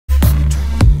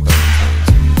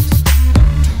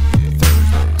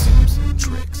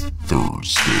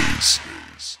Thursdays.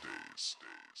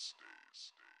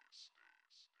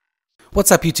 What's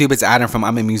up, YouTube? It's Adam from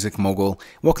I'm a Music Mogul.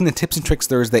 Welcome to Tips and Tricks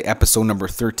Thursday, episode number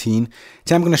 13.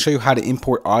 Today I'm going to show you how to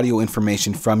import audio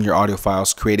information from your audio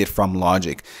files created from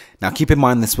Logic. Now keep in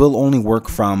mind, this will only work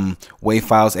from WAV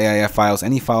files, AIF files,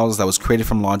 any files that was created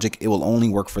from Logic. It will only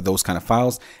work for those kind of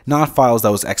files, not files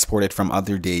that was exported from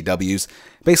other DAWs.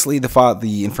 Basically,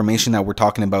 the information that we're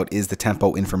talking about is the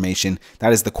tempo information.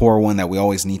 That is the core one that we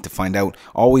always need to find out.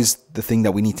 Always the thing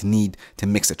that we need to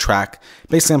mix a track.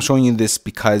 Basically, I'm showing you this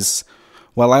because,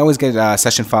 well, I always get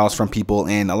session files from people,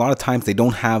 and a lot of times they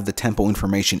don't have the tempo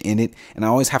information in it, and I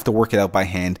always have to work it out by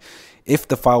hand. If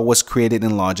the file was created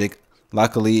in Logic,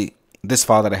 luckily this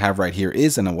file that I have right here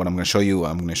is, and what I'm going to show you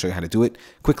how to do it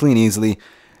quickly and easily.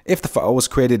 If the file was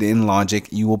created in Logic,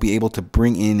 you will be able to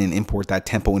bring in and import that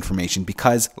tempo information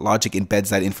because Logic embeds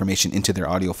that information into their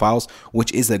audio files,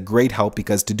 which is a great help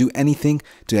because to do anything,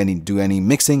 do any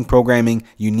mixing, programming,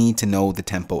 you need to know the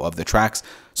tempo of the tracks.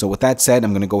 So with that said,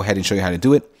 I'm going to go ahead and show you how to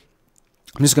do it.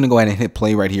 I'm just going to go ahead and hit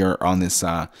play right here on this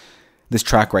this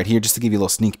track right here, just to give you a little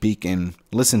sneak peek and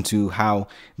listen to how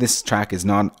this track is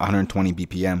not 120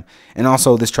 BPM. And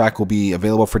also, this track will be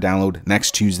available for download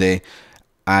next Tuesday,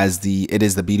 as it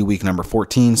is the Beta Week number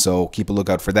 14, so keep a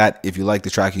lookout for that. If you like the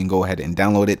track, you can go ahead and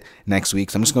download it next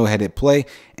week. So I'm just going to go ahead and hit play,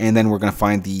 and then we're going to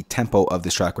find the tempo of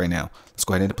this track right now. Let's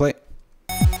go ahead and hit play.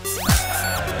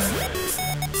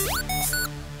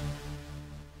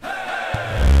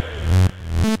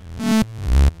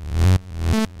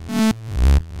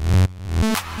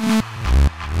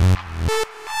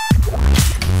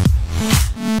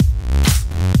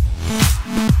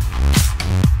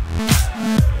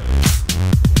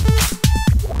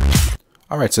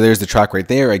 Alright, so there's the track right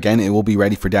there. Again, it will be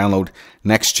ready for download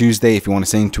next Tuesday. If you want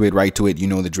to sing to it, write to it, you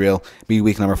know the drill. Beta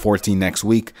Week number 14 next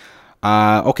week.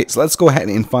 Okay, so let's go ahead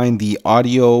and find the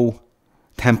audio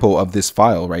tempo of this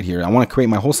file right here. I want to create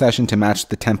my whole session to match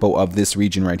the tempo of this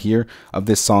region right here, of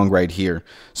this song right here.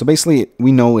 So basically,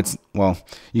 we know it's, well,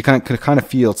 you could kind of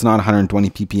feel it's not 120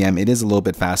 ppm. It is a little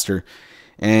bit faster.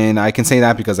 And I can say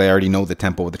that because I already know the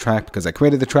tempo of the track because I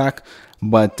created the track.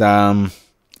 But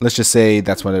let's just say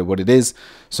that's what it is.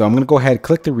 So I'm going to go ahead,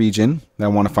 click the region that I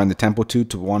want to find the tempo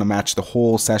to want to match the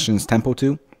whole session's tempo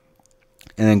to.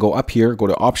 And then go up here, go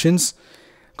to options,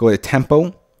 go to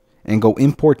tempo, and go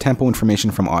import tempo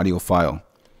information from audio file.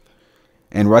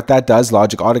 And what that does,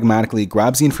 Logic automatically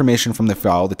grabs the information from the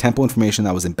file, the tempo information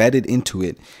that was embedded into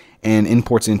it, and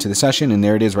imports it into the session. And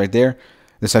there it is right there.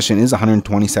 The session is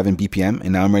 127 BPM.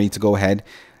 And now I'm ready to go ahead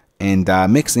and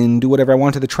mix and do whatever I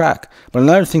want to the track. But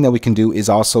another thing that we can do is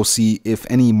also see if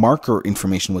any marker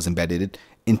information was embedded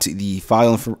into the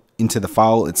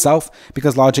file itself,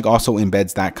 because Logic also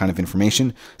embeds that kind of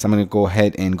information. So I'm going to go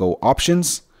ahead and go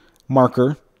options,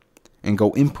 marker, and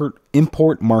go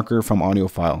import marker from audio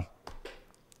file.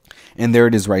 And there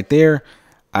it is right there.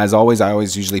 As always, I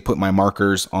always usually put my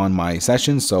markers on my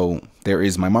session, so there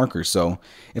is my marker. So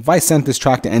if I sent this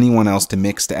track to anyone else to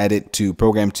mix, to edit, to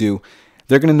program to,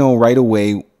 they're going to know right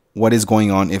away what is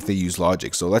going on if they use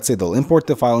Logic. So let's say they'll import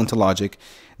the file into Logic,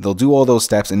 they'll do all those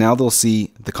steps, and now they'll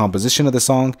see the composition of the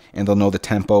song, and they'll know the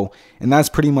tempo. And that's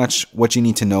pretty much what you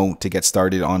need to know to get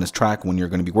started on this track when you're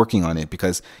going to be working on it,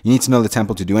 because you need to know the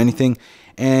tempo to do anything.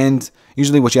 And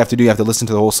usually what you have to do, you have to listen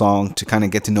to the whole song to kind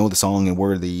of get to know the song and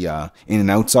where the in and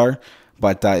outs are.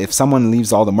 But if someone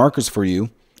leaves all the markers for you,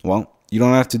 well, you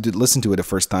don't have to listen to it the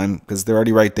first time because they're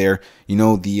already right there. You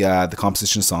know the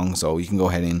composition song, so you can go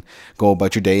ahead and go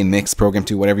about your day and mix, program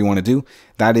to whatever you want to do.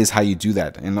 That is how you do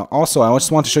that. And also, I just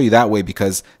want to show you that way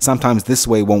because sometimes this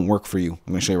way won't work for you. I'm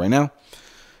going to show you right now.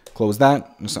 Close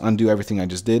that. Just undo everything I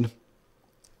just did.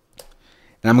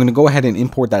 And I'm going to go ahead and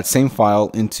import that same file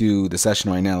into the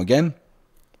session right now again.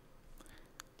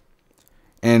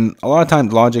 And a lot of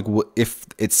times, Logic, if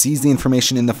it sees the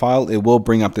information in the file, it will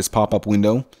bring up this pop-up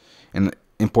window. And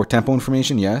import tempo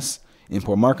information, yes.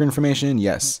 Import marker information,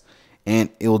 yes. And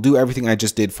it will do everything I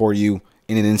just did for you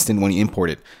in an instant when you import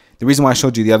it. The reason why I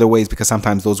showed you the other way is because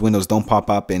sometimes those windows don't pop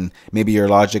up and maybe your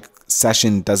Logic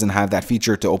session doesn't have that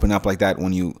feature to open up like that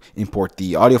when you import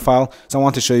the audio file. So I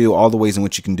want to show you all the ways in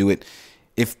which you can do it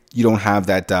if you don't have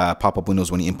that pop-up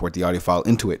windows when you import the audio file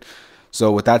into it.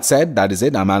 So with that said, that is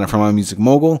it. I'm Adam from I'm a Music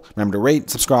Mogul. Remember to rate,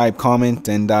 subscribe, comment,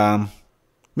 and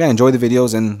yeah, enjoy the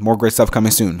videos and more great stuff coming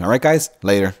soon. All right, guys,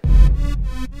 later.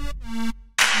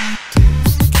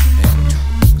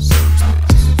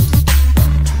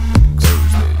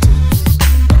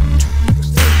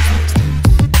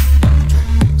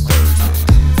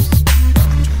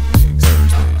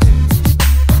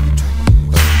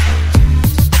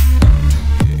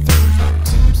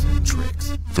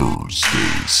 Thursday.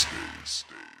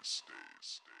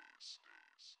 stays.